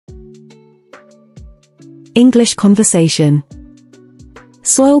English conversation.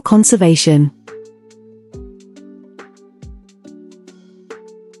 Soil conservation.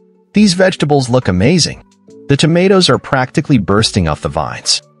 These vegetables look amazing. The tomatoes are practically bursting off the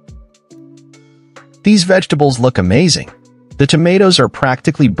vines. These vegetables look amazing. The tomatoes are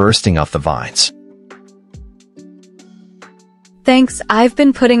practically bursting off the vines. Thanks, I've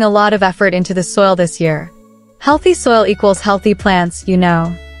been putting a lot of effort into the soil this year. Healthy soil equals healthy plants, you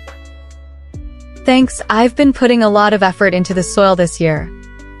know. Thanks, I've been putting a lot of effort into the soil this year.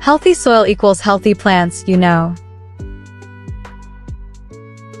 Healthy soil equals healthy plants, you know.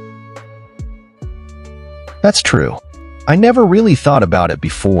 That's true. I never really thought about it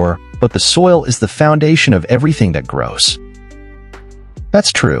before, but the soil is the foundation of everything that grows.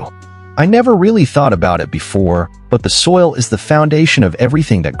 That's true. I never really thought about it before, but the soil is the foundation of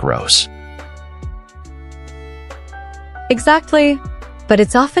everything that grows. Exactly. But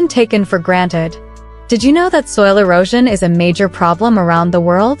it's often taken for granted. Did you know that soil erosion is a major problem around the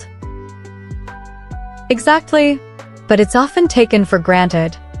world? Exactly. But it's often taken for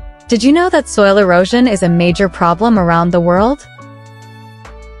granted. Did you know that soil erosion is a major problem around the world?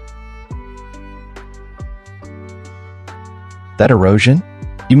 That erosion?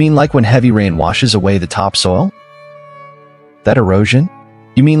 You mean like when heavy rain washes away the topsoil? That erosion?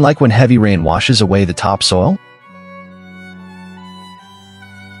 You mean like when heavy rain washes away the topsoil?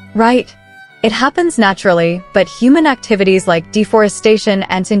 Right. It happens naturally, but human activities like deforestation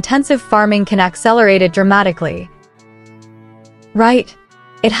and intensive farming can accelerate it dramatically. Right.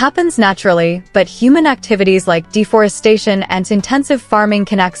 It happens naturally, but human activities like deforestation and intensive farming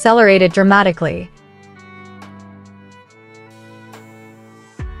can accelerate it dramatically.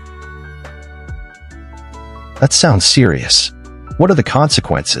 That sounds serious. What are the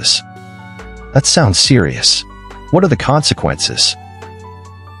consequences? That sounds serious. What are the consequences?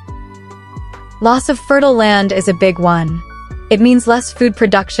 Loss of fertile land is a big one. It means less food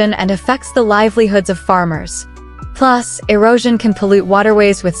production and affects the livelihoods of farmers. Plus, erosion can pollute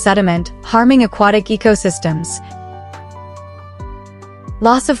waterways with sediment, harming aquatic ecosystems.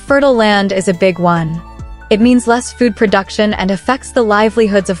 Loss of fertile land is a big one. It means less food production and affects the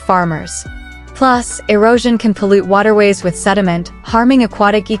livelihoods of farmers. Plus, erosion can pollute waterways with sediment, harming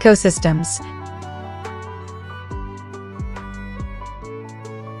aquatic ecosystems.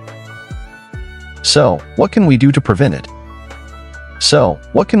 So, what can we do to prevent it?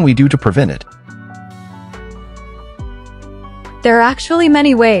 There are actually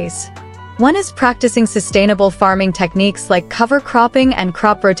many ways. One is practicing sustainable farming techniques like cover cropping and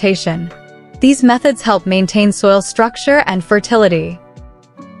crop rotation. These methods help maintain soil structure and fertility.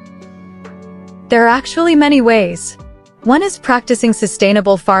 There are actually many ways. One is practicing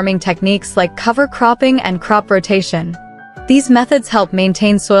sustainable farming techniques like cover cropping and crop rotation. These methods help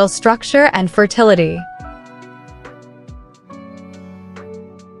maintain soil structure and fertility.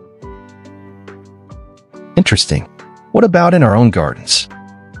 Interesting. What about in our own gardens?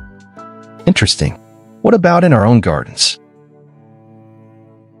 Interesting. What about in our own gardens?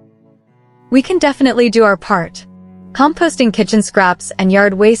 We can definitely do our part. Composting kitchen scraps and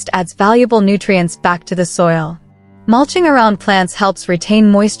yard waste adds valuable nutrients back to the soil. Mulching around plants helps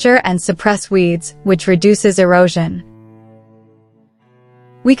retain moisture and suppress weeds, which reduces erosion.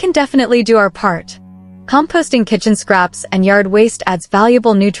 We can definitely do our part. Composting kitchen scraps and yard waste adds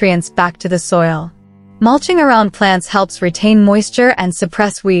valuable nutrients back to the soil. Mulching around plants helps retain moisture and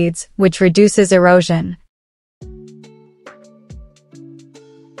suppress weeds, which reduces erosion.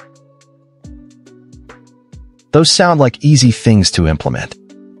 Those sound like easy things to implement.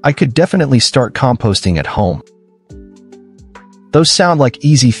 I could definitely start composting at home. Those sound like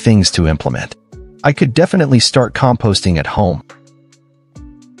easy things to implement. I could definitely start composting at home.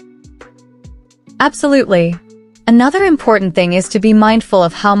 Absolutely. Another important thing is to be mindful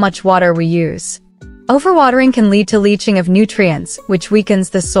of how much water we use. Overwatering can lead to leaching of nutrients, which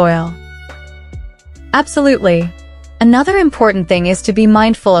weakens the soil. Absolutely. Another important thing is to be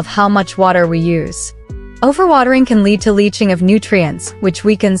mindful of how much water we use. Overwatering can lead to leaching of nutrients, which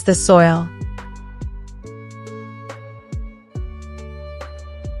weakens the soil.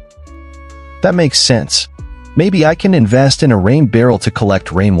 That makes sense. Maybe I can invest in a rain barrel to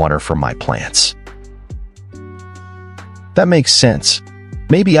collect rainwater for my plants. That makes sense.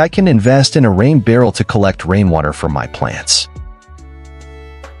 Maybe I can invest in a rain barrel to collect rainwater for my plants.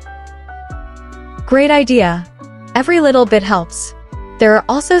 Great idea. Every little bit helps. There are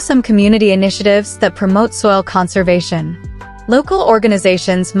also some community initiatives that promote soil conservation. Local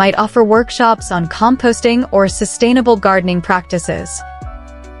organizations might offer workshops on composting or sustainable gardening practices.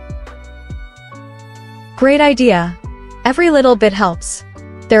 Great idea. Every little bit helps.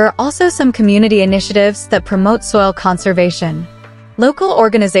 There are also some community initiatives that promote soil conservation. Local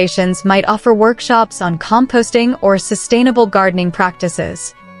organizations might offer workshops on composting or sustainable gardening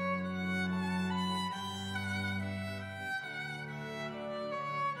practices.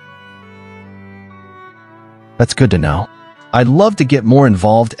 That's good to know. I'd love to get more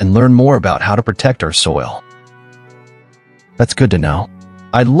involved and learn more about how to protect our soil. That's good to know.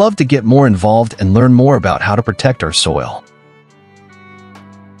 I'd love to get more involved and learn more about how to protect our soil.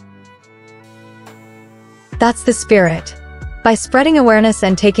 That's the spirit. By spreading awareness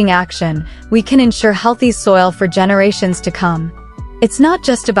and taking action, we can ensure healthy soil for generations to come. It's not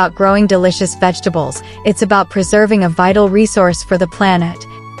just about growing delicious vegetables, it's about preserving a vital resource for the planet.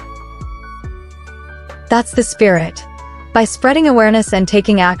 That's the spirit. By spreading awareness and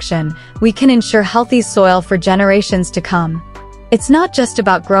taking action, we can ensure healthy soil for generations to come. It's not just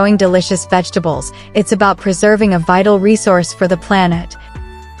about growing delicious vegetables, it's about preserving a vital resource for the planet.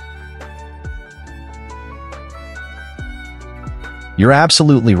 You're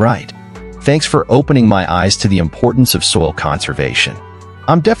absolutely right. Thanks for opening my eyes to the importance of soil conservation.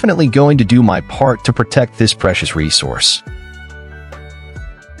 I'm definitely going to do my part to protect this precious resource.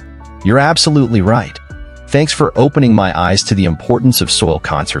 You're absolutely right. Thanks for opening my eyes to the importance of soil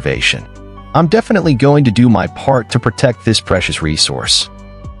conservation. I'm definitely going to do my part to protect this precious resource.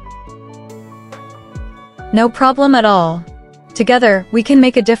 No problem at all. Together, we can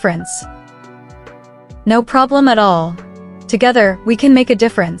make a difference. No problem at all. Together, we can make a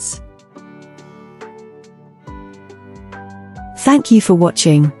difference. Thank you for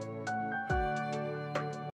watching.